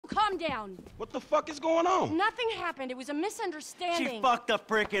calm down. What the fuck is going on? Nothing happened. It was a misunderstanding. She fucked a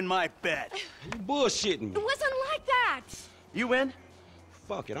prick in my bed. You bullshitting me. It wasn't like that. You in?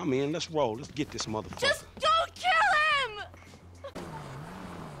 Fuck it, I'm in. Let's roll. Let's get this motherfucker. Just don't kill him!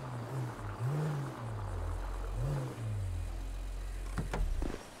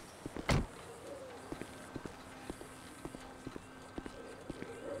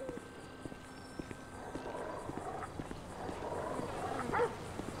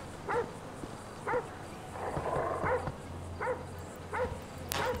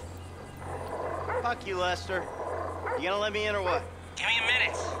 Fuck you, Lester. You gonna let me in or what? Give me a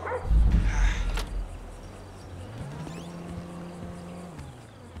minute.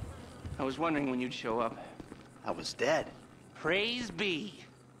 I was wondering when you'd show up. I was dead. Praise be.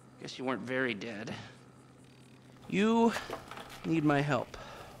 Guess you weren't very dead. You need my help.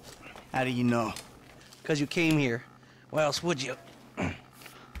 How do you know? Because you came here. Why else would you? I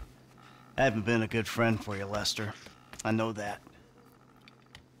haven't been a good friend for you, Lester. I know that.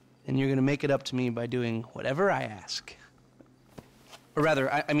 And you're gonna make it up to me by doing whatever I ask. Or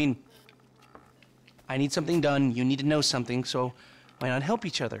rather, I mean, I need something done, you need to know something, so why not help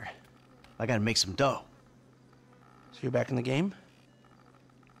each other? I gotta make some dough. So you're back in the game?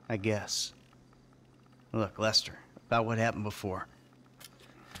 I guess. Look, Lester, about what happened before.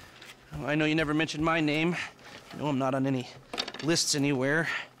 Oh, I know you never mentioned my name. I know I'm not on any lists anywhere.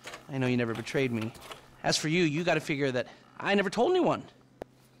 I know you never betrayed me. As for you, you gotta figure that I never told anyone.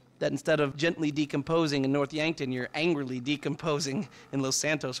 That instead of gently decomposing in North Yankton, you're angrily decomposing in Los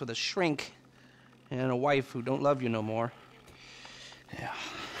Santos with a shrink and a wife who don't love you no more. Yeah,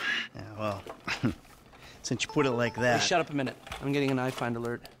 well, since you put it like that... Hey, shut up a minute. I'm getting an I-Find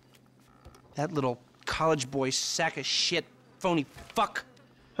alert. That little college boy sack of shit, phony fuck.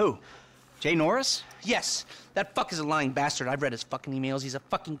 Who? Jay Norris? Yes, that fuck is a lying bastard. I've read his fucking emails. He's a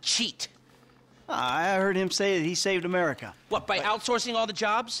fucking cheat. I heard him say that he saved America. What, by outsourcing all the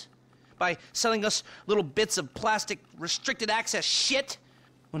jobs? By selling us little bits of plastic restricted access shit?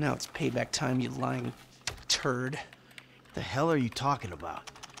 Well, now it's payback time, you lying turd. What the hell are you talking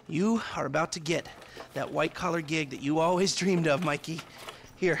about? You are about to get that white-collar gig that you always dreamed of, Mikey.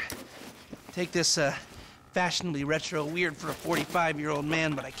 Here, take this fashionably retro weird for a 45-year-old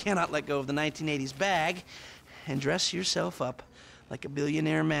man, but I cannot let go of the 1980s bag, and dress yourself up like a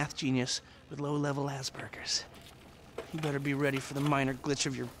billionaire math genius with low-level Asperger's. You better be ready for the minor glitch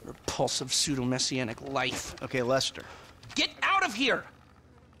of your repulsive pseudo-messianic life. Okay, Lester. Get out of here!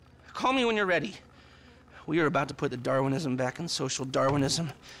 Call me when you're ready. We are about to put the Darwinism back in social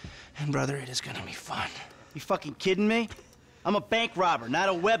Darwinism, and brother, it is gonna be fun. You fucking kidding me? I'm a bank robber, not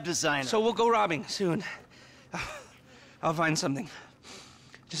a web designer. So we'll go robbing soon. I'll find something.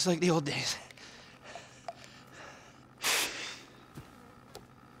 Just like the old days.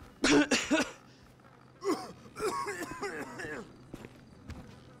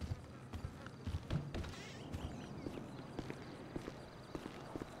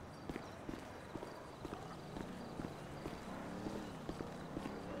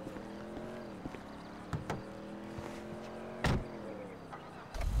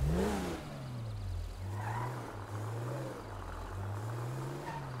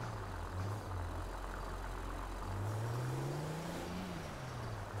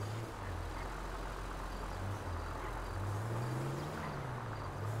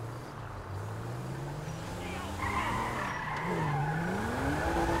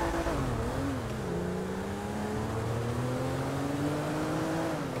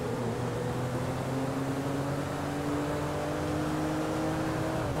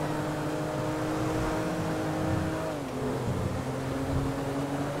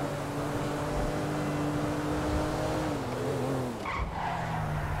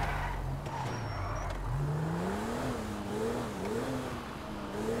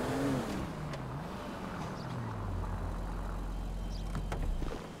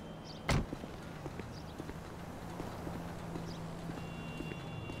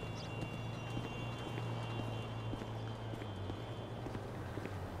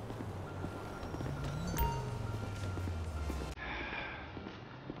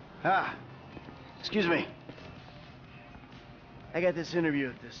 Excuse me. I got this interview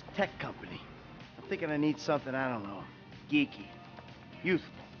at this tech company. I'm thinking I need something, I don't know, geeky,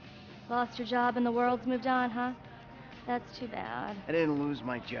 youthful. Lost your job and the world's moved on, huh? That's too bad. I didn't lose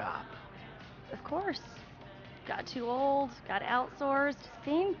my job. Of course. Got too old, got outsourced.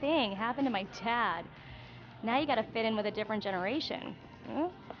 Same thing happened to my dad. Now you gotta fit in with a different generation. Hmm?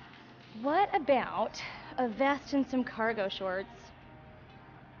 What about a vest and some cargo shorts?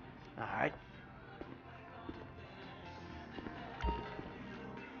 All right.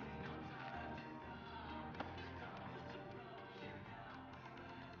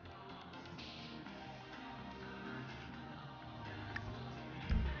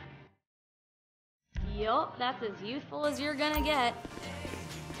 Yup, that's as youthful as you're gonna get.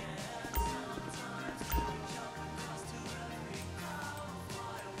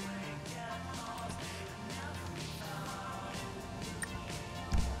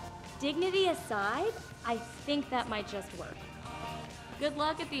 Dignity aside, I think that might just work. Good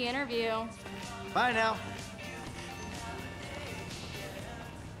luck at the interview. Bye now.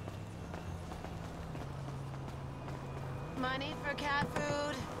 Money for cat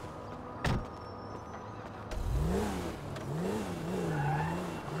food?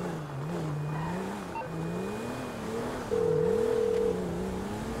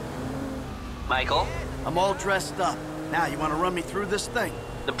 Michael, I'm all dressed up. Now, you want to run me through this thing?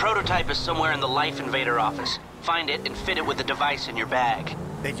 the prototype is somewhere in the Life Invader office. Find it and fit it with the device in your bag.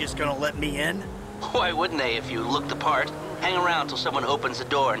 They just gonna let me in? Why wouldn't they if you look the part? Hang around till someone opens the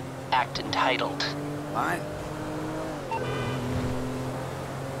door and act entitled. Fine.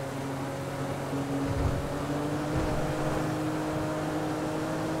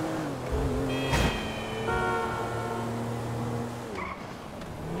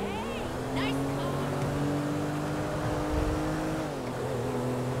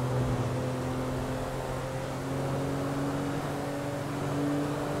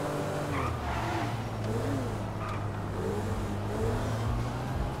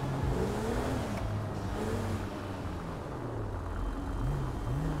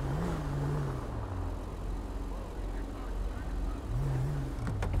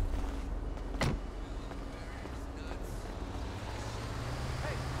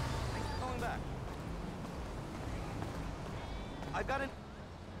 I've got an...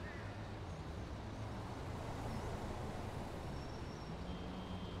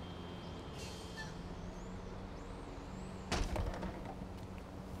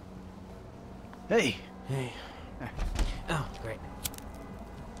 Hey. Hey. Oh, great.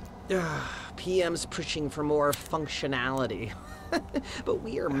 PM's pushing for more functionality. But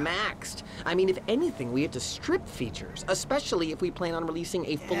we are maxed. I mean, if anything, we have to strip features, especially if we plan on releasing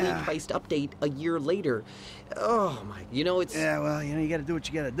a fully priced update a year later. Oh my, it's... Yeah, well, you gotta do what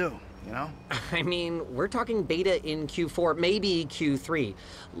you gotta do, you know? I mean, we're talking beta in Q4, maybe Q3.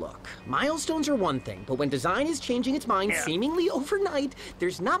 Look, milestones are one thing, but when design is changing its mind seemingly overnight,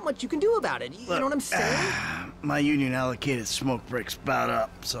 there's not much you can do about it. You know what I'm saying? My union allocated smoke breaks about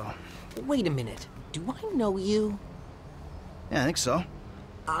up, so... Wait a minute. Do I know you? Yeah, I think so.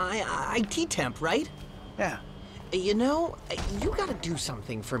 IT temp, right? Yeah. You gotta do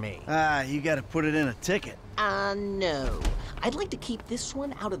something for me. You gotta put it in a ticket. No. I'd like to keep this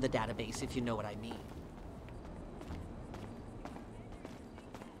one out of the database, if you know what I mean.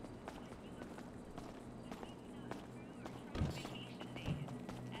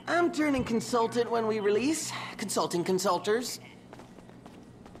 I'm turning consultant when we release. Consulting consulters.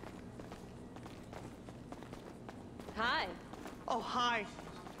 Hi. Oh, hi.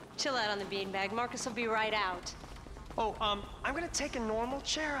 Chill out on the beanbag. Marcus will be right out. Oh, I'm gonna take a normal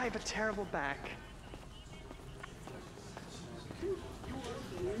chair. I have a terrible back.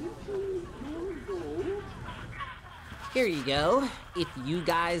 Here you go. If you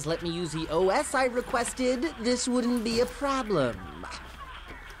guys let me use the OS I requested, this wouldn't be a problem.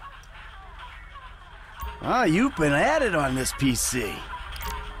 Ah, you've been added on this PC.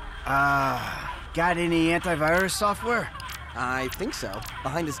 Got any antivirus software? I think so.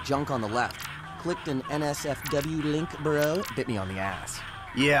 Behind this junk on the left. Clicked an NSFW link, bro. Bit me on the ass.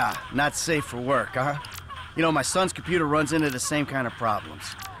 Yeah, not safe for work, huh? My son's computer runs into the same kind of problems.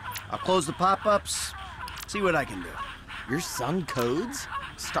 I'll close the pop-ups, see what I can do. Your son codes?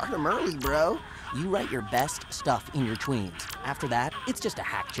 Start him early, bro. You write your best stuff in your tweens. After that, it's just a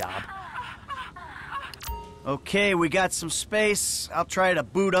hack job. Okay, we got some space. I'll try to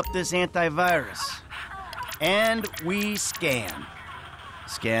boot up this antivirus. And we scan.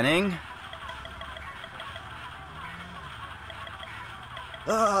 Scanning.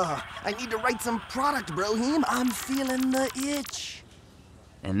 I need to write some product, Brohim. I'm feeling the itch.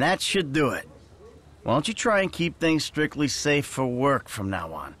 And that should do it. Why don't you try and keep things strictly safe for work from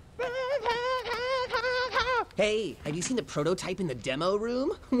now on? Hey, have you seen the prototype in the demo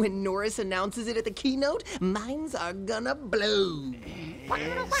room? When Norris announces it at the keynote, minds are gonna blow.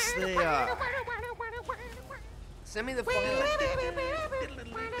 Yes, they are. Send me the file.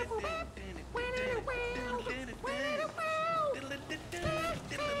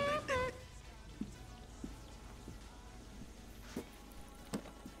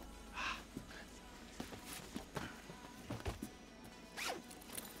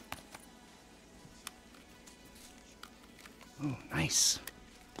 Oh, nice.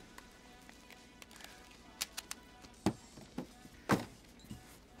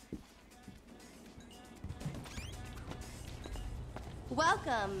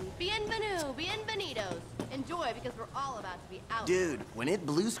 Welcome. Bienvenue. Bienvenidos. Enjoy, because we're all about to be out. Dude, when it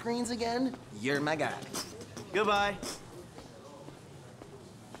blue screens again, you're my guy. Goodbye.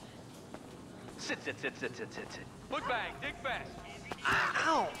 Sit. Foot bang, dig fast.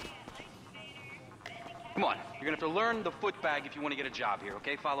 Ow! Come on, you're gonna have to learn the foot bag if you want to get a job here,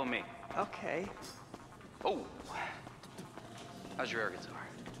 okay? Follow me. Okay. Oh. How's your air guitar?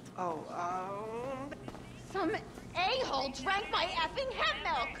 Some a-hole drank my effing hemp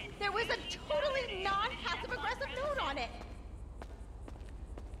milk. There was a totally non-passive-aggressive note on it.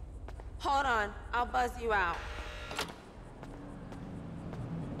 Hold on, I'll buzz you out.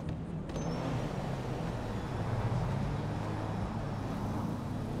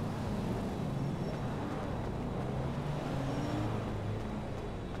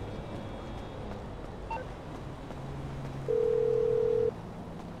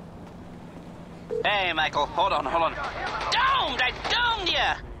 Hey, Michael, hold on. Domed! I domed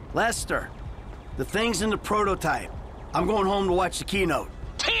ya! Lester, the thing's in the prototype. I'm going home to watch the keynote.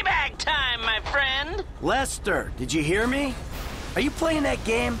 Teabag time, my friend! Lester, did you hear me? Are you playing that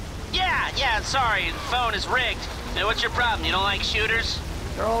game? Yeah, sorry, the phone is rigged. Now, what's your problem? You don't like shooters?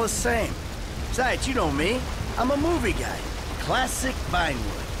 They're all the same. Besides, you know me. I'm a movie guy. Classic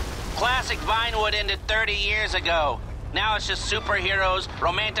Vinewood. Classic Vinewood ended 30 years ago. Now it's just superheroes,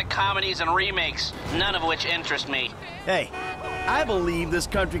 romantic comedies, and remakes, none of which interest me. Hey, I believe this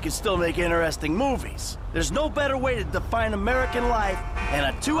country can still make interesting movies. There's no better way to define American life than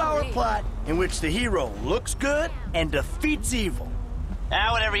a 2-hour plot in which the hero looks good and defeats evil.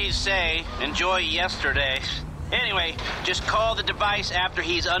 Whatever you say. Enjoy yesterday. Anyway, just call the device after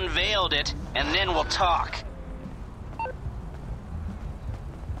he's unveiled it, and then we'll talk.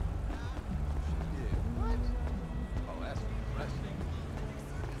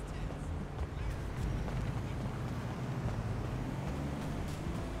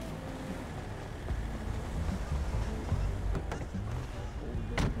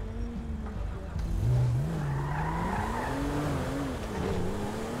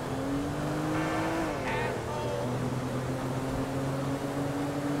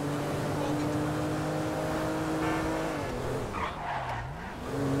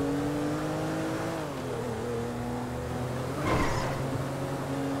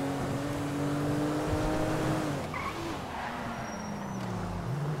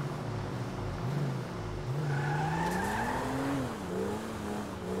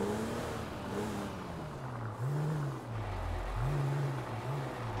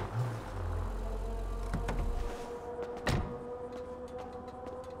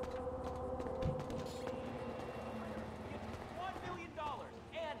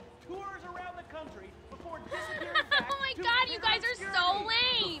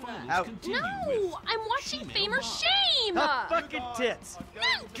 No! I'm watching Fame or Shame! Hot fucking tits! No!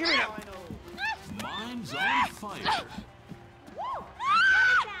 Give it up! Mine's on fire. I've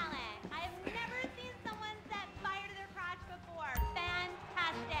never seen someone set fire to their crotch before.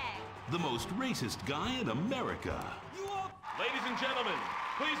 Fantastic. The most racist guy in America. Ladies and gentlemen,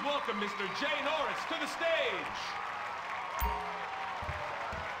 please welcome Mr. Jay Norris to the stage.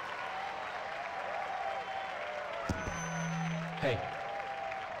 Hey,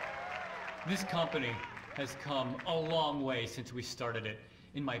 this company has come a long way since we started it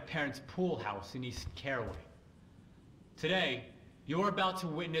in my parents' pool house in East Caraway. Today, you're about to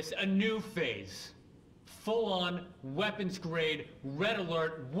witness a new phase. Full-on, weapons-grade, red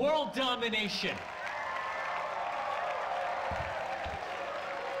alert, world domination.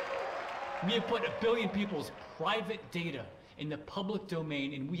 We have put 1 billion people's private data in the public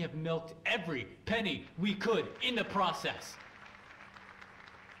domain, and we have milked every penny we could in the process.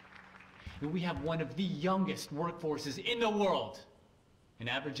 And we have one of the youngest workforces in the world. An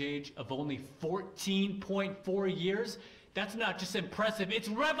average age of only 14.4 years. That's not just impressive, it's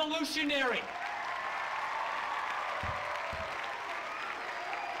revolutionary!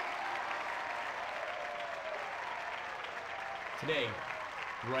 Today,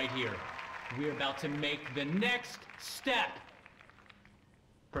 right here, we're about to make the next step.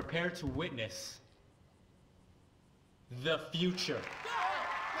 Prepare to witness the future.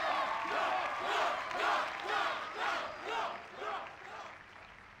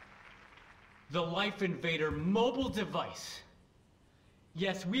 The Life Invader mobile device.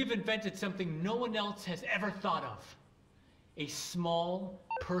 Yes, we've invented something no one else has ever thought of. A small,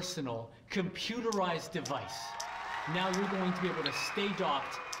 personal, computerized device. Now you're going to be able to stay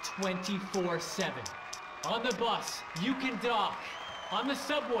docked 24/7. On the bus, you can dock. On the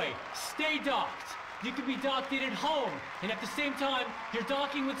subway, stay docked. you could be docked in at home, and at the same time, you're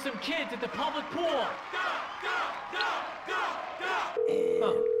docking with some kids at the public pool.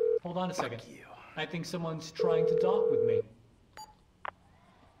 Oh, hold on a second. I think someone's trying to dock with me.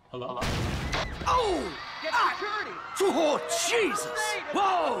 Hello? Oh! Get security! Oh, Jesus!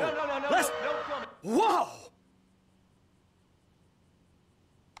 Whoa! No. Whoa!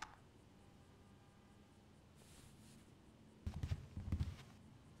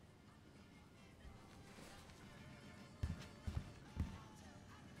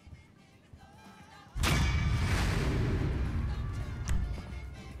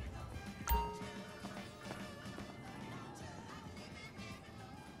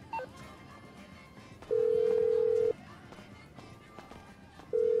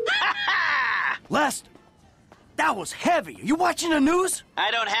 Lester, that was heavy. Are you watching the news? I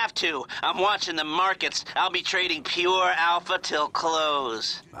don't have to. I'm watching the markets. I'll be trading pure alpha till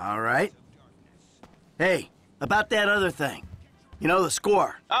close. All right. Hey, about that other thing. You know, the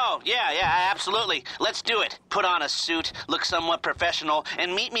score. Oh, yeah, absolutely. Let's do it. Put on a suit, look somewhat professional,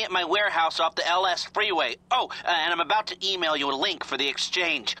 and meet me at my warehouse off the LS freeway. Oh, and I'm about to email you a link for the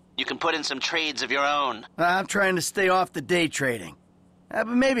exchange. You can put in some trades of your own. I'm trying to stay off the day trading. But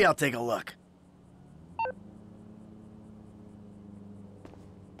maybe I'll take a look.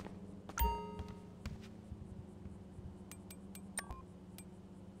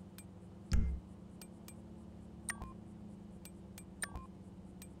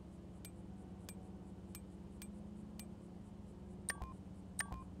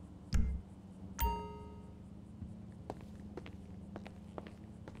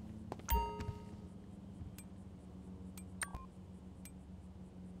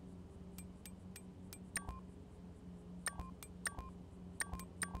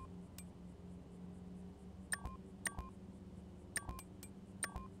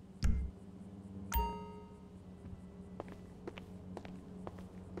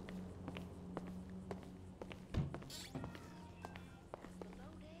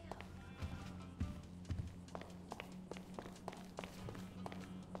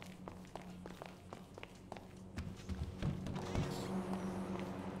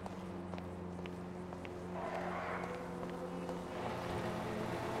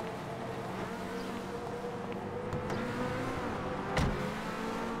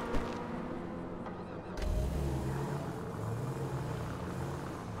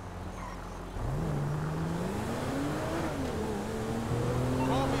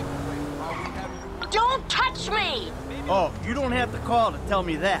 Don't touch me! Oh, you don't have to call to tell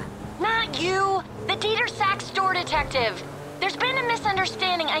me that. Not you! The Dieter Sachs store detective. There's been a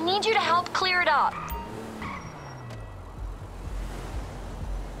misunderstanding. I need you to help clear it up.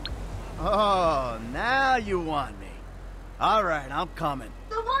 Oh, now you want me. All right, I'm coming.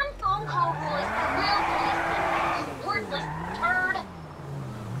 The one phone call rule is for real policemen, you worthless turd.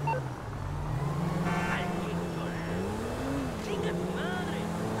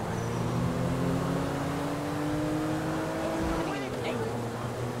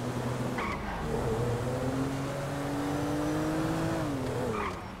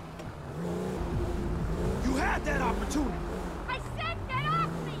 You had that opportunity. I said get off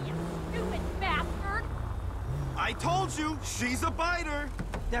me, you stupid bastard! I told you, she's a biter.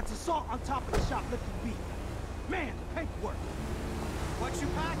 That's assault on top of the shoplifting beat. Man, the paperwork. What you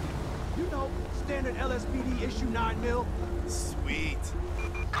packing? You know, standard LSPD issue 9mm. Sweet.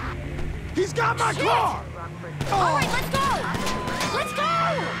 He's got my car! All right, let's go! Let's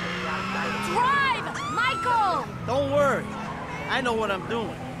go! Drive, Michael! Don't worry. I know what I'm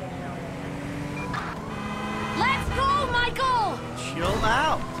doing. Let's go, Michael! Chill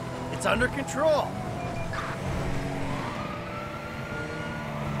out. It's under control.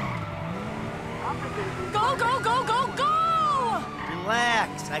 Go, go, go, go, go!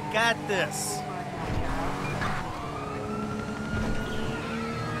 Relax. I got this.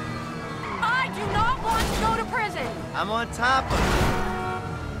 I do not want to go to prison! I'm on top of it.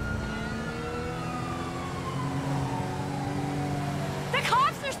 The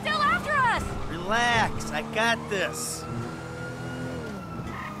cops are still after us! Relax. I got this.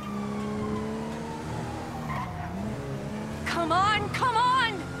 Come on, come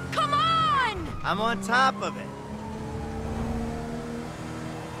on, come on! I'm on top of it.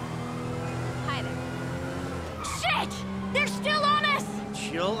 Hi there. Shit! They're still on us!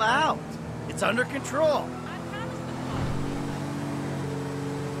 Chill out. It's under control.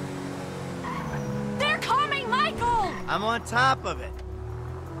 They're coming, Michael! I'm on top of it.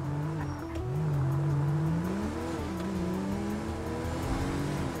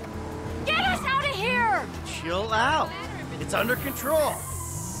 Get us out of here! Chill out. It's under control.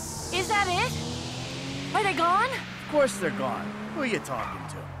 Is that it? Are they gone? Of course they're gone. Who are you talking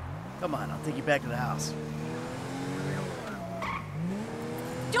to? Come on, I'll take you back to the house.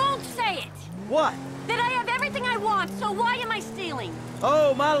 Don't say it! What? That I have everything I want, so why am I stealing?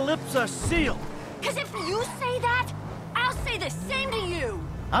 Oh, my lips are sealed. Because if you say that, I'll say the same to you.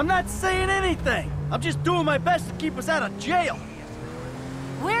 I'm not saying anything. I'm just doing my best to keep us out of jail.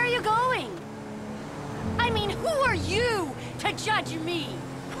 Where are you going? I mean, who are you to judge me?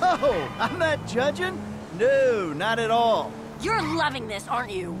 Oh, I'm not judging? No, not at all. You're loving this,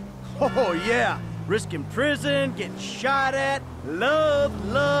 aren't you? Oh, yeah. Risking prison, getting shot at.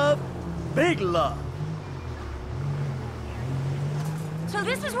 Love, big love. So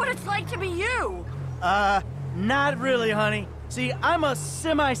this is what it's like to be you? Not really, honey. See, I'm a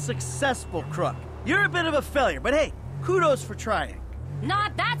semi-successful crook. You're a bit of a failure, but hey, kudos for trying.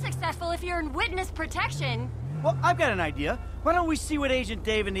 Not that successful if you're in witness protection. Well, I've got an idea. Why don't we see what Agent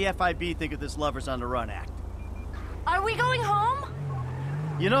Dave and the FIB think of this Lovers on the Run act? Are we going home?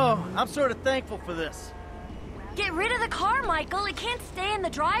 You know, I'm sort of thankful for this. Get rid of the car, Michael. It can't stay in the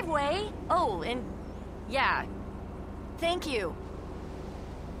driveway. Oh, and yeah. Thank you.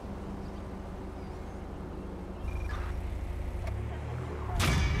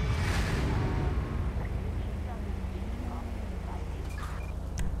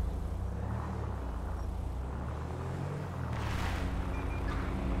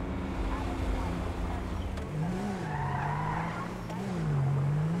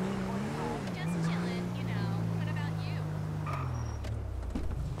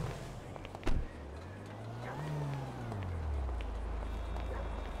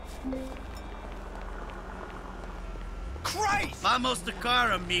 Christ! Vamos the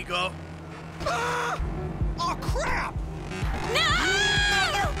car, amigo. Ah! Oh, crap! No!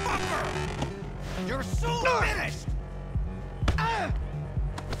 Motherfucker! You're so finished!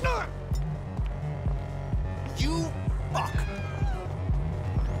 You fuck!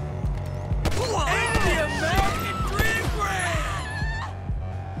 Ain't the American dream grand!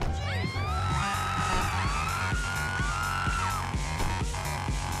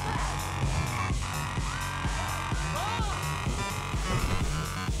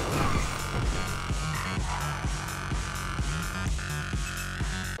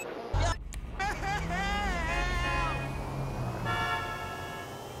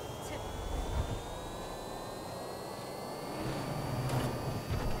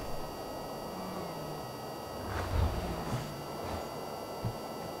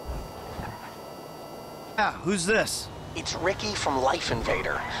 Yeah, who's this? It's Ricky from Life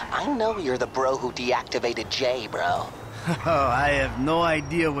Invader. I know you're the bro who deactivated Jay, bro. Oh, I have no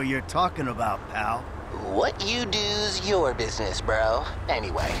idea what you're talking about, pal. What you do's your business, bro.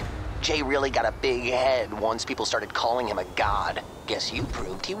 Anyway, Jay really got a big head once people started calling him a god. Guess you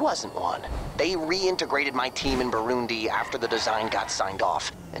proved he wasn't one. They reintegrated my team in Burundi after the design got signed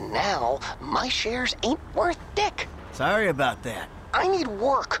off. And now, my shares ain't worth dick. Sorry about that. I need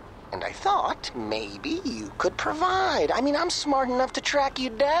work. And I thought maybe you could provide. I mean, I'm smart enough to track you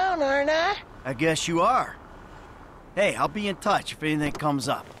down, aren't I? I guess you are. Hey, I'll be in touch if anything comes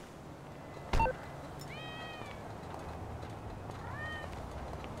up.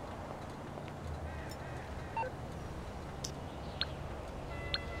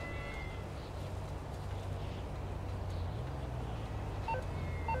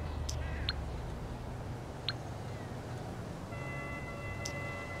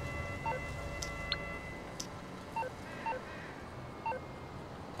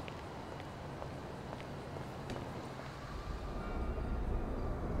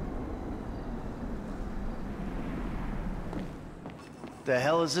 The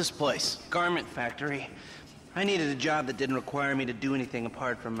hell is this place? Garment factory. I needed a job that didn't require me to do anything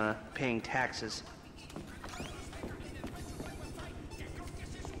apart from paying taxes.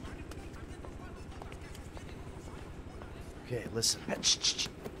 Okay, listen.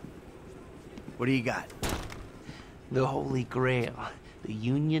 What do you got? The Holy Grail. The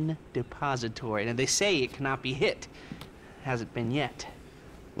Union Depository. And they say it cannot be hit. Hasn't been yet.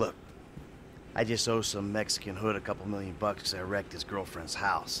 Look, I just owe some Mexican hood a couple $1 million because I wrecked his girlfriend's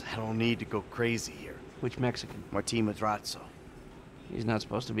house. I don't need to go crazy here. Which Mexican? Martin Madrazo. He's not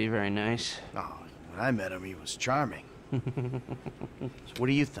supposed to be very nice. Oh, when I met him, he was charming. So what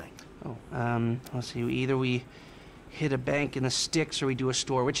do you think? Oh, let's see. Either we hit a bank in the sticks or we do a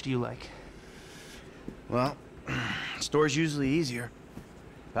store. Which do you like? Well, store's usually easier.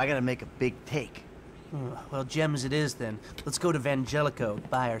 But I gotta make a big take. Well, gems it is then. Let's go to Vangelico,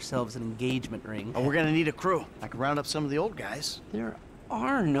 buy ourselves an engagement ring. Oh, we're gonna need a crew. I can round up some of the old guys. There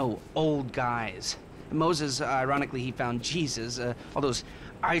are no old guys. Moses, ironically, he found Jesus. All those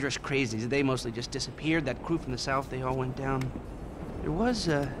Irish crazies. They mostly just disappeared. That crew from the south, they all went down. There was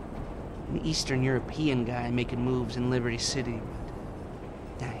an Eastern European guy making moves in Liberty City,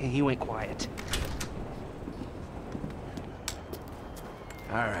 but he went quiet.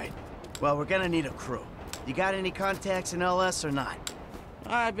 All right. Well, we're gonna need a crew. You got any contacts in LS or not?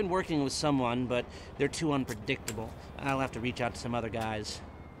 I've been working with someone, but they're too unpredictable. I'll have to reach out to some other guys.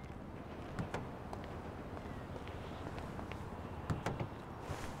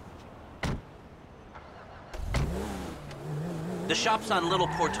 The shop's on Little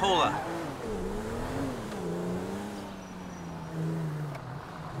Portola.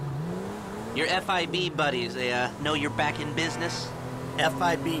 Your FIB buddies, they know you're back in business?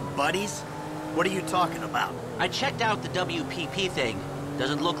 FIB buddies? What are you talking about? I checked out the WPP thing.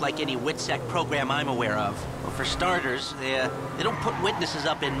 Doesn't look like any WITSEC program I'm aware of. Well, for starters, they don't put witnesses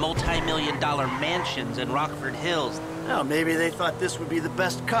up in multi-million-dollar mansions in Rockford Hills. Well, maybe they thought this would be the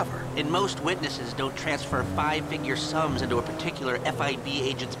best cover. And most witnesses don't transfer five-figure sums into a particular FIB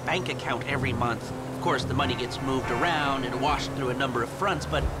agent's bank account every month. Of course, the money gets moved around and washed through a number of fronts,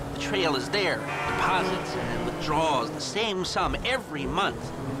 but the trail is there. Deposits and withdrawals, the same sum every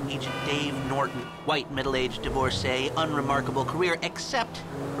month. Agent Dave Norton, white middle-aged divorcee, unremarkable career, except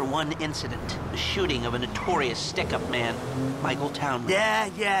for one incident. The shooting of a notorious stick-up man, Michael Townley.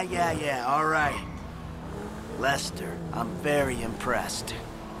 Yeah, all right. Lester, I'm very impressed.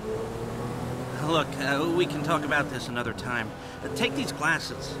 Look, we can talk about this another time. Take these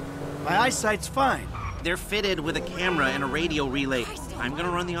glasses. My eyesight's fine. They're fitted with a camera and a radio relay. I'm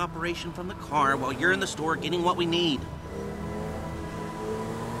gonna run the operation from the car while you're in the store getting what we need.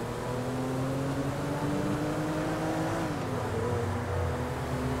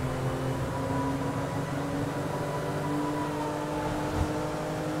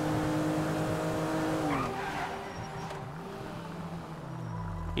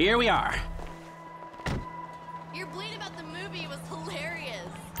 Here we are. Your bleat about the movie was hilarious.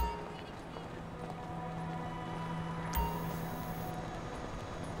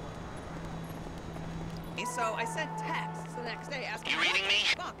 So I sent texts the next day asking. You reading me?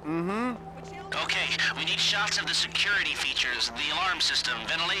 Mm-hmm. Okay, we need shots of the security features, the alarm system,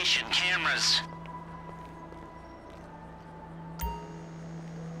 ventilation, cameras.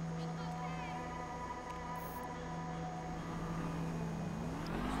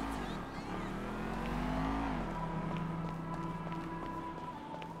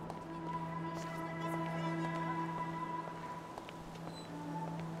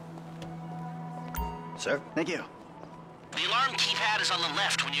 Sir, thank you. The alarm keypad is on the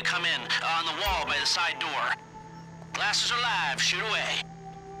left when you come in, on the wall by the side door. Glasses are live, shoot away.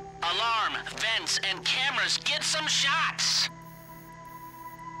 Alarm, vents, and cameras, get some shots!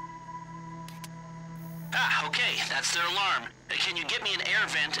 Ah, okay, that's their alarm. Can you get me an air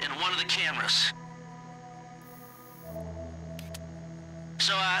vent in one of the cameras?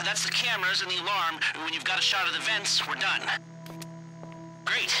 So, that's the cameras and the alarm. When you've got a shot of the vents, we're done.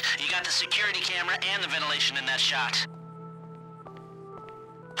 Great, you got the security camera and the ventilation in that shot.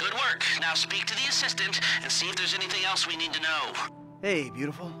 Good work. Now speak to the assistant and see if there's anything else we need to know. Hey,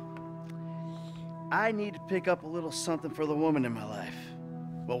 beautiful. I need to pick up a little something for the woman in my life.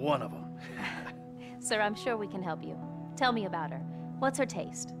 Well, one of them. Sir, I'm sure we can help you. Tell me about her. What's her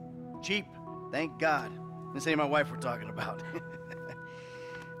taste? Cheap, thank God. This ain't my wife we're talking about.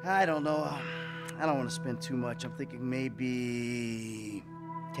 I don't know. I don't want to spend too much. I'm thinking maybe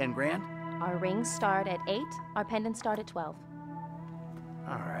 10 grand? Our rings start at 8, our pendants start at 12.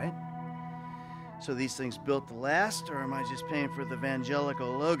 All right. So these things built to last, or am I just paying for the Evangelical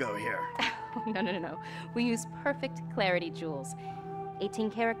logo here? No. We use perfect clarity jewels.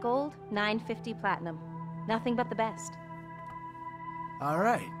 18 karat gold, 950 platinum. Nothing but the best. All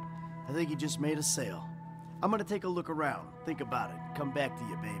right. I think you just made a sale. I'm gonna take a look around, think about it, come back to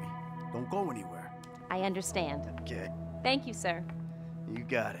you, baby. Don't go anywhere. I understand. Okay. Thank you, sir. You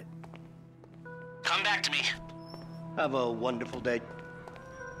got it. Come back to me. Have a wonderful day.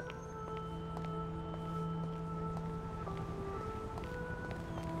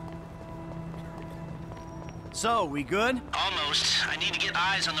 So, we good? Almost. I need to get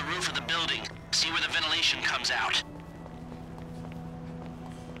eyes on the roof of the building. See where the ventilation comes out.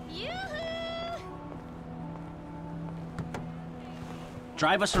 Yoo-hoo!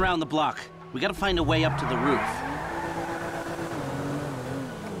 Drive us around the block. We gotta find a way up to the roof.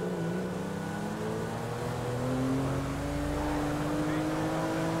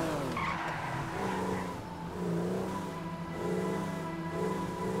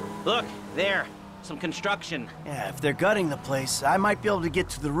 Look, there. Some construction. Yeah, if they're gutting the place, I might be able to get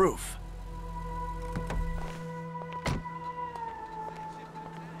to the roof.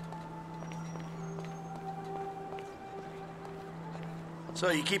 So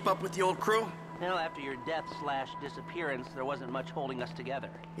you keep up with the old crew? Well, after your death/disappearance, there wasn't much holding us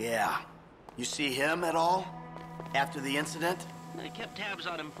together. Yeah. You see him at all? After the incident? I kept tabs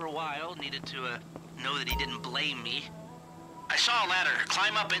on him for a while. Needed to know that he didn't blame me. I saw a ladder.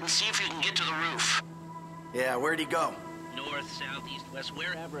 Climb up it and see if you can get to the roof. Yeah, where'd he go? North, south, east, west,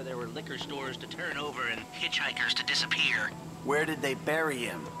 wherever there were liquor stores to turn over and hitchhikers to disappear. Where did they bury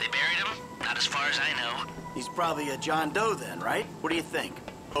him? They buried him? Not as far as I know. He's probably a John Doe then, right? What do you think?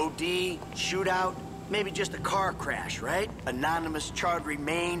 OD, shootout, maybe just a car crash, right? Anonymous charred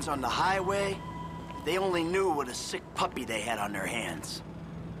remains on the highway. They only knew what a sick puppy they had on their hands.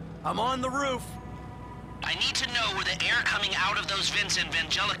 I'm on the roof. I need to know where the air coming out of those vents in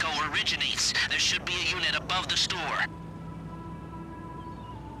Vangelico originates. There should be a unit above the store.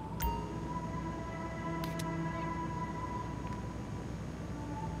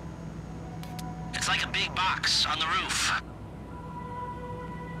 It's like a big box on the roof.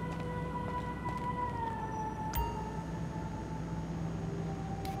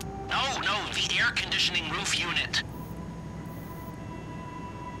 No, the air conditioning roof unit.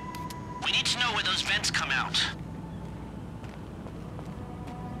 We need to know where those vents come out.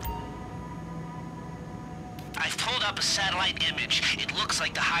 I've pulled up a satellite image. It looks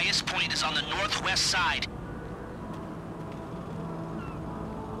like the highest point is on the northwest side.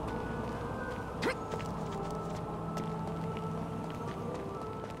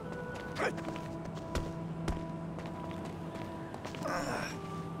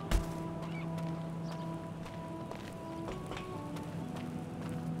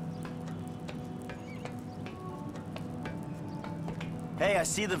 Hey, I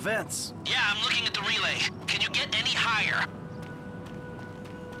see the vents. Yeah, I'm looking at the relay. Can you get any higher?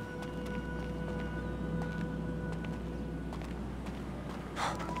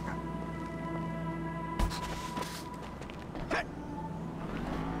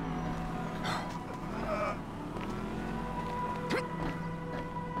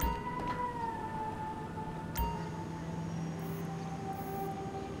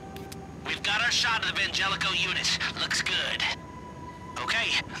 We've got our shot of the Vangelico unit. Looks good.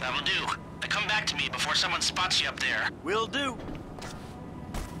 Okay, that'll do. Now come back to me before someone spots you up there. Will do.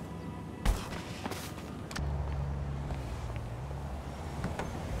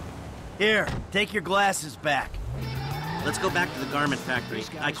 Here, take your glasses back. Let's go back to the garment factory.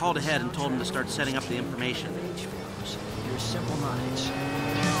 I called ahead and told him to start setting up the information. You're simple minds.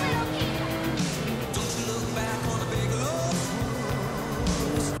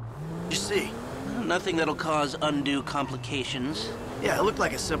 You see? Nothing that'll cause undue complications. Yeah, it looked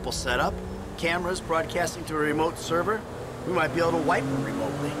like a simple setup. Cameras broadcasting to a remote server. We might be able to wipe them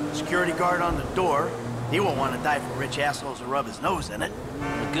remotely. Security guard on the door. He won't want to die for rich assholes to rub his nose in it.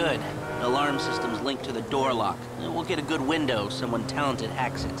 Good. Alarm system's linked to the door lock. We'll get a good window. Someone talented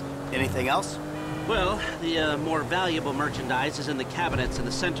hacks it. Anything else? Well, the more valuable merchandise is in the cabinets in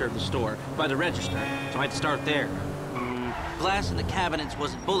the center of the store, by the register. So I'd start there. Glass in the cabinets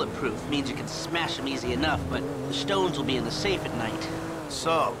wasn't bulletproof, means you can smash them easy enough, but the stones will be in the safe at night.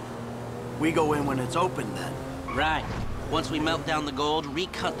 So, we go in when it's open then? Right. Once we melt down the gold,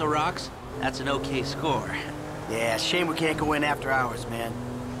 recut the rocks, that's an okay score. Yeah, shame we can't go in after hours, man.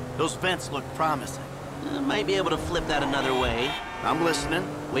 Those vents look promising. Might be able to flip that another way. I'm listening.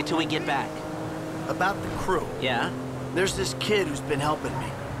 Wait till we get back. About the crew. Yeah? There's this kid who's been helping me.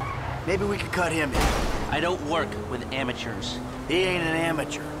 Maybe we could cut him in. I don't work with amateurs. He ain't an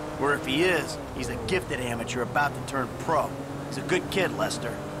amateur. Or if he is, he's a gifted amateur about to turn pro. He's a good kid,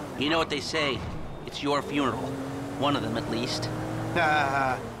 Lester. You know what they say. It's your funeral. One of them, at least.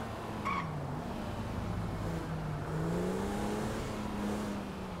 Ha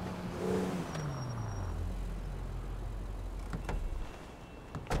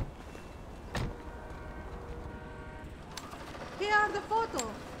Here are the photos.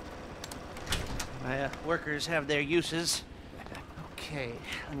 My workers have their uses. Okay,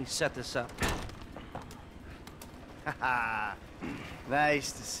 let me set this up. Haha.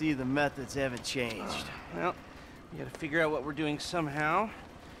 Nice to see the methods haven't changed. Well, we gotta figure out what we're doing somehow.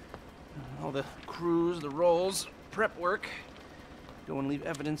 All the crews, the rolls, prep work. Don't want to leave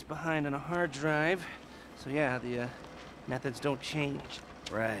evidence behind on a hard drive. So yeah, the methods don't change.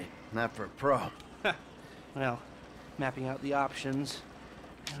 Right, not for a pro. Well, mapping out the options,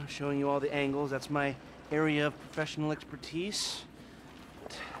 showing you all the angles. That's my area of professional expertise.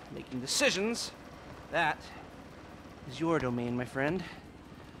 But making decisions, that is your domain, my friend.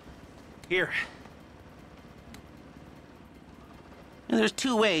 Here. And there's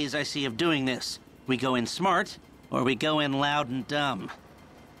two ways I see of doing this. We go in smart, or we go in loud and dumb.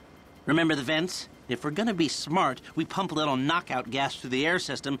 Remember the vents? If we're gonna be smart, we pump a little knockout gas through the air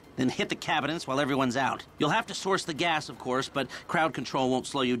system, then hit the cabinets while everyone's out. You'll have to source the gas, of course, but crowd control won't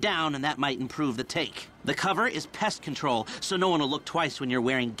slow you down, and that might improve the take. The cover is pest control, so no one will look twice when you're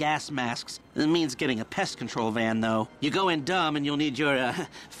wearing gas masks. It means getting a pest control van, though. You go in dumb, and you'll need your,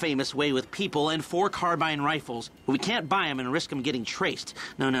 famous way with people and 4 carbine rifles. We can't buy them and risk them getting traced.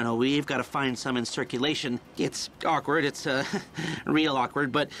 No, we've got to find some in circulation. It's awkward, it's, real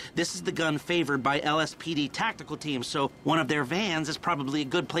awkward, but this is the gun favored by LSPD tactical teams, so one of their vans is probably a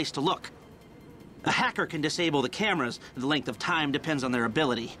good place to look. A hacker can disable the cameras. The length of time depends on their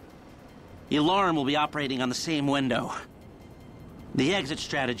ability. The alarm will be operating on the same window. The exit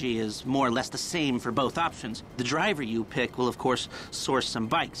strategy is more or less the same for both options. The driver you pick will, of course, source some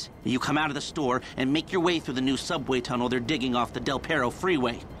bikes. You come out of the store and make your way through the new subway tunnel they're digging off the Del Perro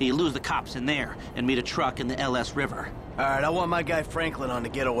freeway. You lose the cops in there and meet a truck in the LS River. All right, I want my guy Franklin on the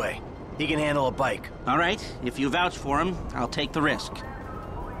getaway. He can handle a bike. All right, if you vouch for him, I'll take the risk.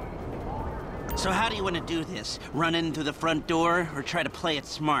 So how do you want to do this? Run in through the front door or try to play it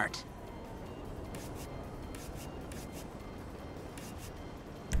smart?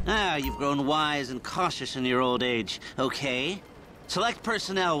 Ah, you've grown wise and cautious in your old age. Okay. Select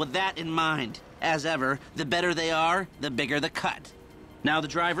personnel with that in mind. As ever, the better they are, the bigger the cut. Now the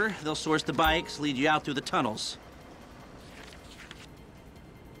driver, they'll source the bikes, lead you out through the tunnels.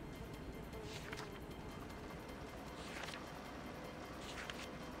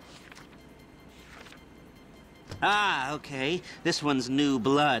 Ah, okay. This one's new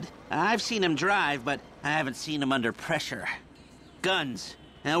blood. I've seen him drive, but I haven't seen him under pressure. Guns.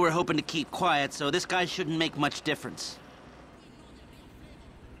 Now we're hoping to keep quiet, so this guy shouldn't make much difference.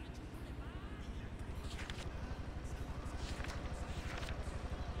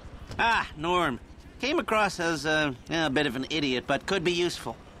 Ah, Norm. Came across as a bit of an idiot, but could be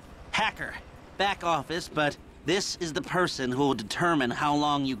useful. Hacker. Back office, but this is the person who will determine how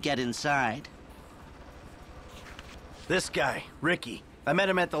long you get inside. This guy, Ricky. I met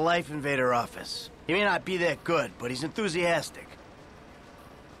him at the Life Invader office. He may not be that good, but he's enthusiastic.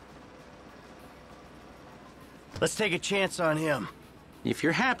 Let's take a chance on him. If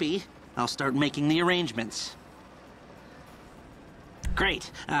you're happy, I'll start making the arrangements.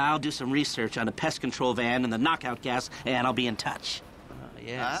 Great. I'll do some research on a pest control van and the knockout gas, and I'll be in touch.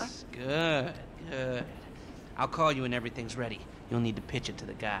 Yes. Good. I'll call you when everything's ready. You'll need to pitch it to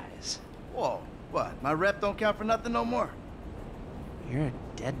the guys. Whoa, what? My rep don't count for nothing no more? You're a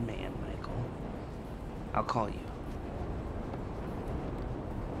dead man, Michael. I'll call you.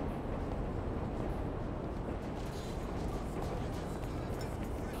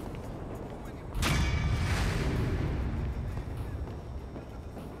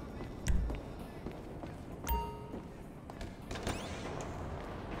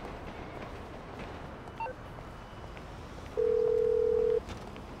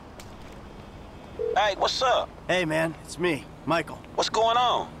 Hey, what's up? Hey, man, it's me, Michael. What's going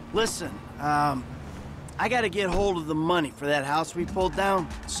on? Listen, I gotta get hold of the money for that house we pulled down,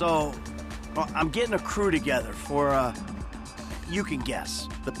 so I'm getting a crew together for, you can guess.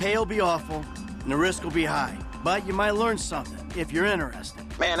 The pay will be awful, and the risk will be high, but you might learn something if you're interested.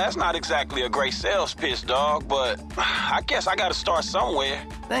 Man, that's not exactly a great sales pitch, dog, but I guess I gotta start somewhere.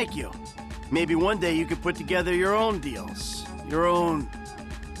 Thank you. Maybe one day you could put together your own deals, your own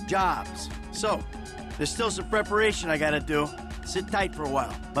jobs. So, there's still some preparation I gotta do. Sit tight for a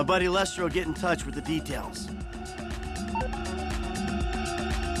while. My buddy Lester will get in touch with the details.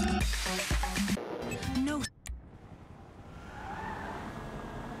 No.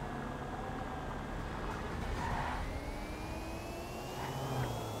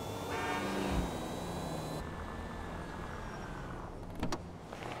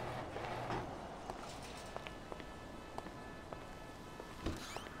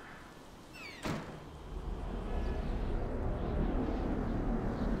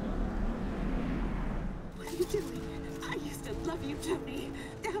 I used to love you, Tony.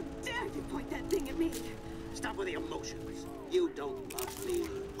 How dare you point that thing at me? Stop with the emotions. You don't love me.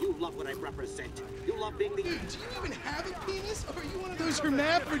 You love what I represent. You love being the... Dude, do you even have a penis? Or are you one of those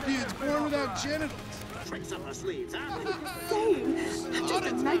hermaphrodites born without genitals? Tricks up her sleeves, huh? Insane. I'm just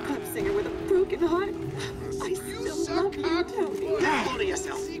a nightclub singer with a broken heart. I still love you, Tony. Hold to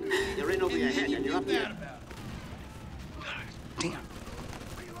yourself. You're in over your head and you're up here. Damn.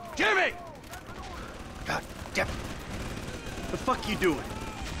 Jimmy! God damn it. The fuck you doing?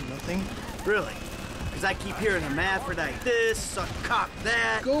 Nothing. Really? Because I keep hearing hermaphrodite this, suck cock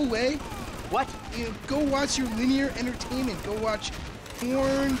that. Go away. What? You know, go watch your linear entertainment. Go watch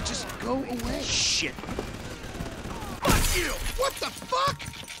porn. Just go away. Shit. Fuck you! What the fuck?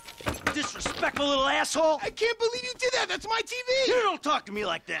 disrespectful little asshole! I can't believe you did that! That's my TV! You don't talk to me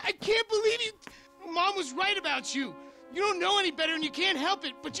like that! I can't believe you... Mom was right about you. You don't know any better and you can't help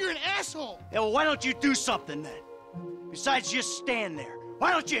it, but you're an asshole. Yeah, well, why don't you do something then? Besides just stand there.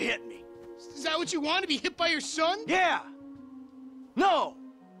 Why don't you hit me? Is that what you want, to be hit by your son? Yeah! No!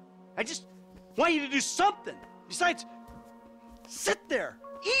 I just want you to do something. Besides, sit there,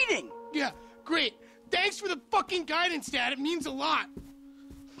 eating! Yeah, great. Thanks for the fucking guidance, Dad. It means a lot.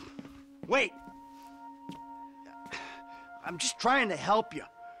 Wait. I'm just trying to help you.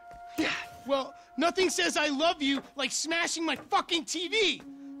 Yeah, well, nothing says I love you like smashing my fucking TV.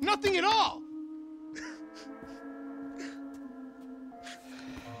 Nothing at all.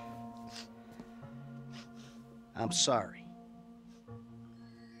 I'm sorry.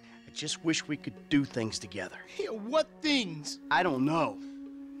 I just wish we could do things together. Yeah, what things? I don't know.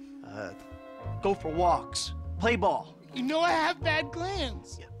 Go for walks, play ball. You know I have bad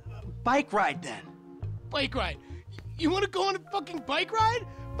glands. Bike ride then. Bike ride? You want to go on a fucking bike ride?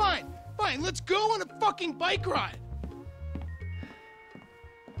 Fine, fine, let's go on a fucking bike ride.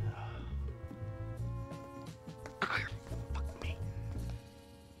 Fuck me.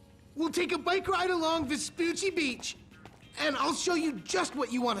 We'll take a bike ride along Vespucci Beach, and I'll show you just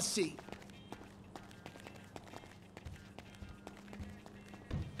what you want to see.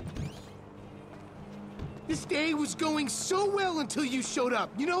 This day was going so well until you showed up.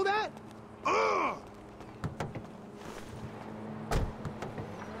 You know that? Ugh!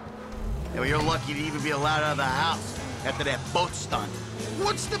 Yeah, well, you're lucky to even be allowed out of the house after that boat stunt.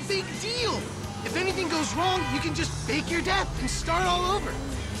 What's the big deal? If anything goes wrong, you can just fake your death and start all over.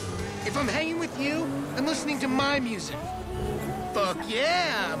 If I'm hanging with you, I'm listening to my music. Fuck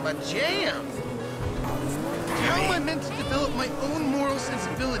yeah, I'm a jam. How am I meant to develop my own moral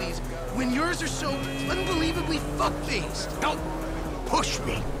sensibilities when yours are so unbelievably fuck-faced? Don't push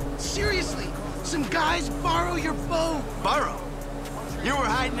me. Seriously, some guys borrow your bow. Borrow? You were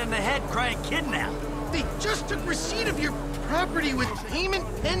hiding in the head crying kidnap. They just took receipt of your property with payment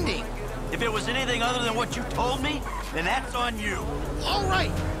pending. If it was anything other than what you told me, then that's on you. All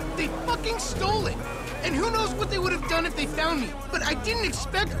right, they fucking stole it. And who knows what they would have done if they found me. But I didn't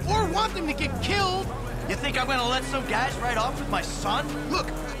expect or want them to get killed. You think I'm gonna let some guys ride off with my son? Look,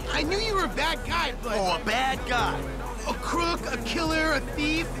 I knew you were a bad guy, but... Oh, a bad guy. A crook, a killer, a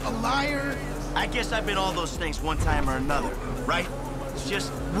thief, a liar. I guess I've been all those things one time or another, right? It's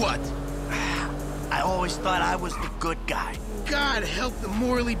just... What? I always thought I was the good guy. God help the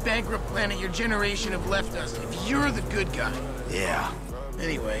morally bankrupt planet your generation have left us if you're the good guy. Yeah.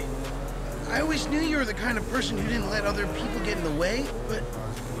 Anyway, I always knew you were the kind of person who didn't let other people get in the way, but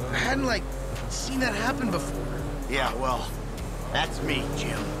I hadn't, like, seen that happen before. Yeah, well, that's me,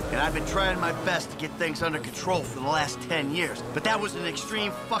 Jim. And I've been trying my best to get things under control for the last 10 years. But that was an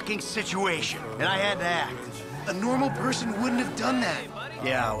extreme fucking situation, and I had to act. A normal person wouldn't have done that.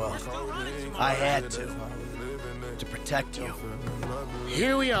 Yeah, well, I had to protect you.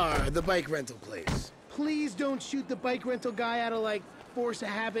 Here we are, the bike rental place. Please don't shoot the bike rental guy out of, like, force of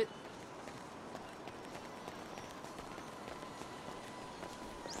habit.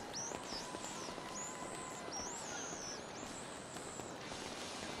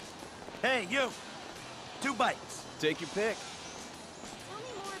 Hey, you! 2 bikes. Take your pick. Tell me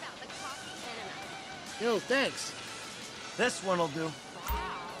more about the coffee enema. Yo, thanks. This one'll do.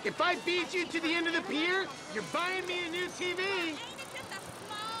 If I beat you to the end of the pier, you're buying me a new TV. Ain't it just a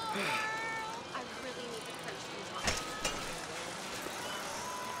small world? I really need to crunch some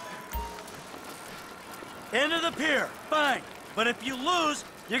time. End of the pier. Fine. But if you lose,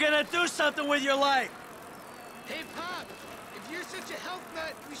 you're gonna do something with your life. Hey, Pop. If you're such a health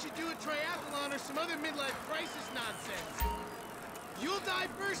nut, we should do a triathlon or some other midlife crisis nonsense. You'll die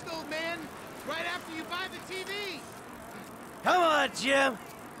first, old man. Right after you buy the TV. Come on, Jim.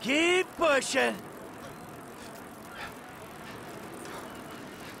 Keep pushing.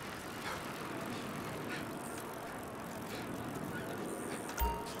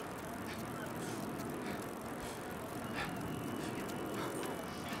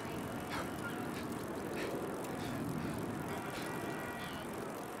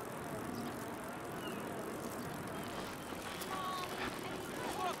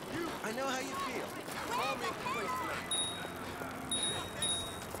 I know how you feel. I'll make the place tonight.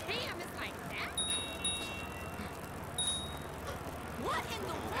 Damn, it's like that? What in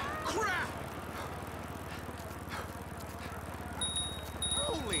the world? Crap!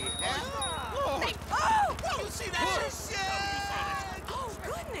 Holy hell! Oh! Hey, oh! Whoa, you see that shit? Oh,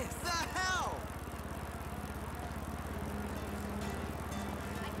 goodness! The hell?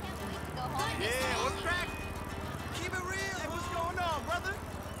 I can't wait to go home. Yeah, what's cracking? Keep it real. Hey, what's going on, brother?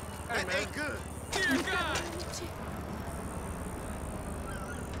 Hey, That ain't good. Dear God.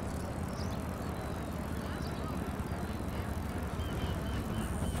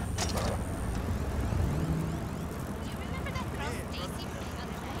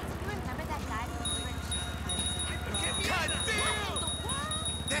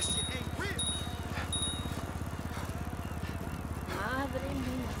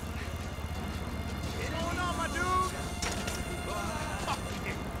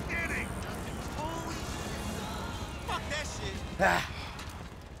 Ah.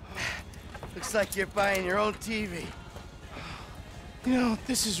 Looks like you're buying your own TV. You know,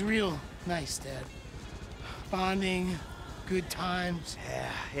 this is real nice, Dad. Bonding, good times.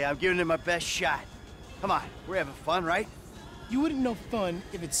 Yeah, I'm giving it my best shot. Come on, we're having fun, right? You wouldn't know fun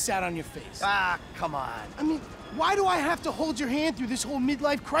if it sat on your face. Ah, come on. I mean, why do I have to hold your hand through this whole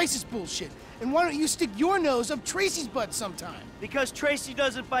midlife crisis bullshit? And why don't you stick your nose up Tracy's butt sometime? Because Tracy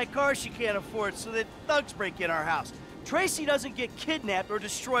doesn't buy cars she can't afford, so that thugs break in our house. Tracy doesn't get kidnapped or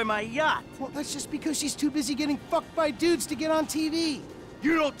destroy my yacht. Well, that's just because she's too busy getting fucked by dudes to get on TV.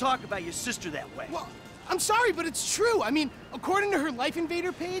 You don't talk about your sister that way. Well, I'm sorry, but it's true. I mean, according to her Life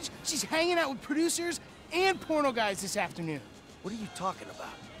Invader page, she's hanging out with producers and porno guys this afternoon. What are you talking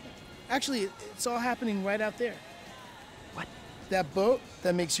about? Actually, it's all happening right out there. What? That boat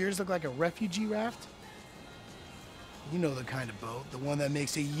that makes yours look like a refugee raft? You know the kind of boat, the one that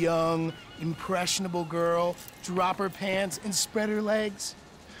makes a young, impressionable girl drop her pants and spread her legs.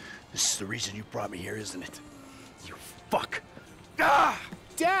 This is the reason you brought me here, isn't it? You fuck. Ah!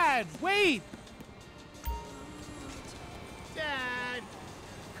 Dad, wait! Dad,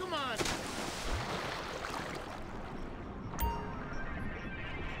 come on.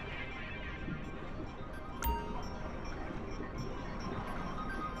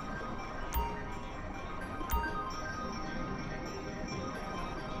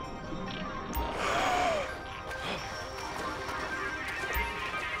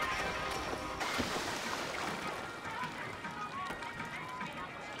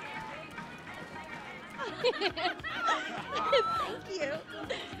 Thank you.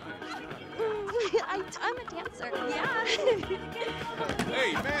 I'm a dancer. Yeah.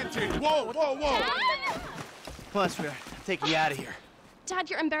 Hey, man, whoa, whoa, whoa. Come on, sweetheart. I'm taking you out of here. Dad,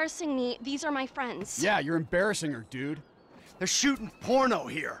 you're embarrassing me. These are my friends. Yeah, you're embarrassing her, dude. They're shooting porno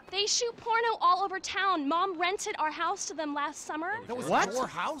here. They shoot porno all over town. Mom rented our house to them last summer. That was What? your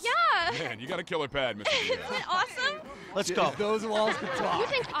house? Yeah. Man, you got a killer pad, Mr. Isn't it awesome? Let's go. If those walls could talk. You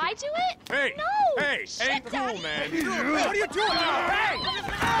think I do it? Hey! No. Hey! Shit, Ain't cool, Daddy. man. What are you doing? Hey!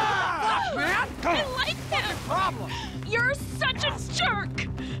 Fuck, man! I like him. Problem. You're such a jerk.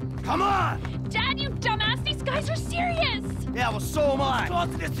 Come on! Dad, you dumbass. These guys are serious. Yeah, well, so am I.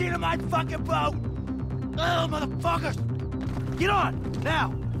 Go to the scene of my fucking boat. Oh, motherfuckers! Get on,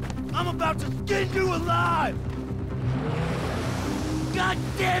 now! I'm about to skin you alive! God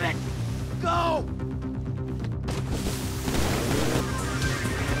damn it! Go!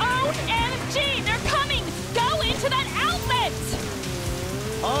 OMG, they're coming! Go into that outlet!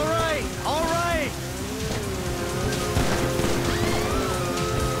 All right, all right!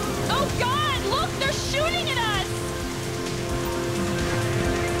 Oh God, look, they're shooting at us!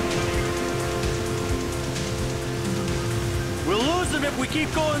 We'll lose them if we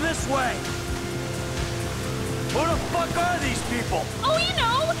keep going this way! Who the fuck are these people? Oh, you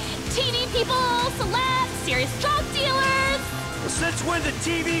know, TV people, celebs, serious drug dealers. Well, since when did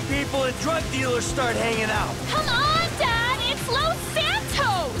TV people and drug dealers start hanging out? Come on, Dad, it's Los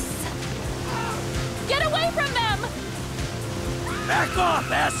Santos! Get away from them! Back off,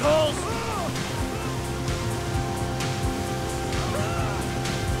 assholes!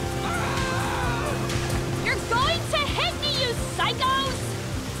 You're going to hit me, you psychos!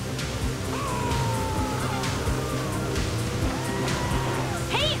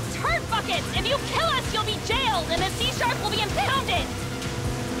 Hey, turd buckets! If you kill us, you'll be jailed, and the sea shark will be impounded!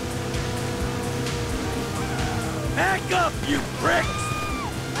 Back up, you pricks!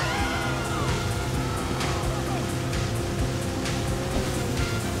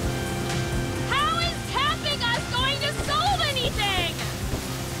 How is tapping us going to solve anything?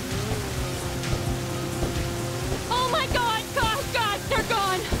 Oh my God, God, they're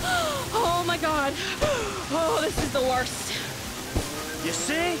gone! Oh my God. Oh, this is the worst. You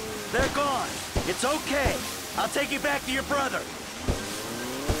see? They're gone. It's okay. I'll take you back to your brother.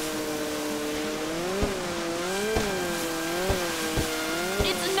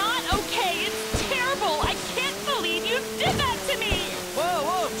 It's not okay. It's terrible. I can't believe you did that to me.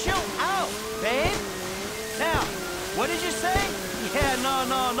 Whoa, chill out, babe. Now, what did you say? Yeah,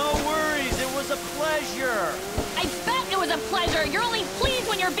 no worries. It was a pleasure. I bet it was a pleasure. You're only pleased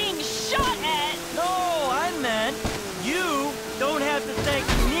when you're being shot at! No, I meant you don't have to thank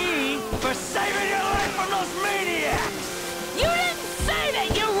me for saving your life from those maniacs! You didn't say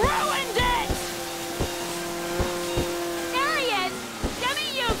that! You ruined it! There he is! Give me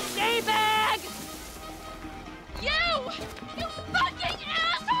you, D-bag! You fucking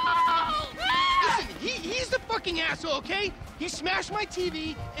asshole! Listen, he's the fucking asshole, okay? He smashed my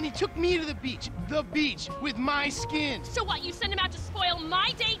TV, and he took me to the beach. The beach, with my skin. So what, you sent him out to spoil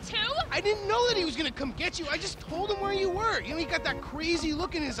my day too? I didn't know that he was gonna come get you. I just told him where you were. You know, he got that crazy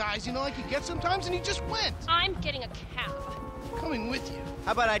look in his eyes, you know, like he gets sometimes, and he just went. I'm getting a cab. Coming with you.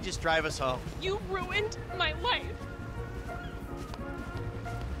 How about I just drive us home? You ruined my life.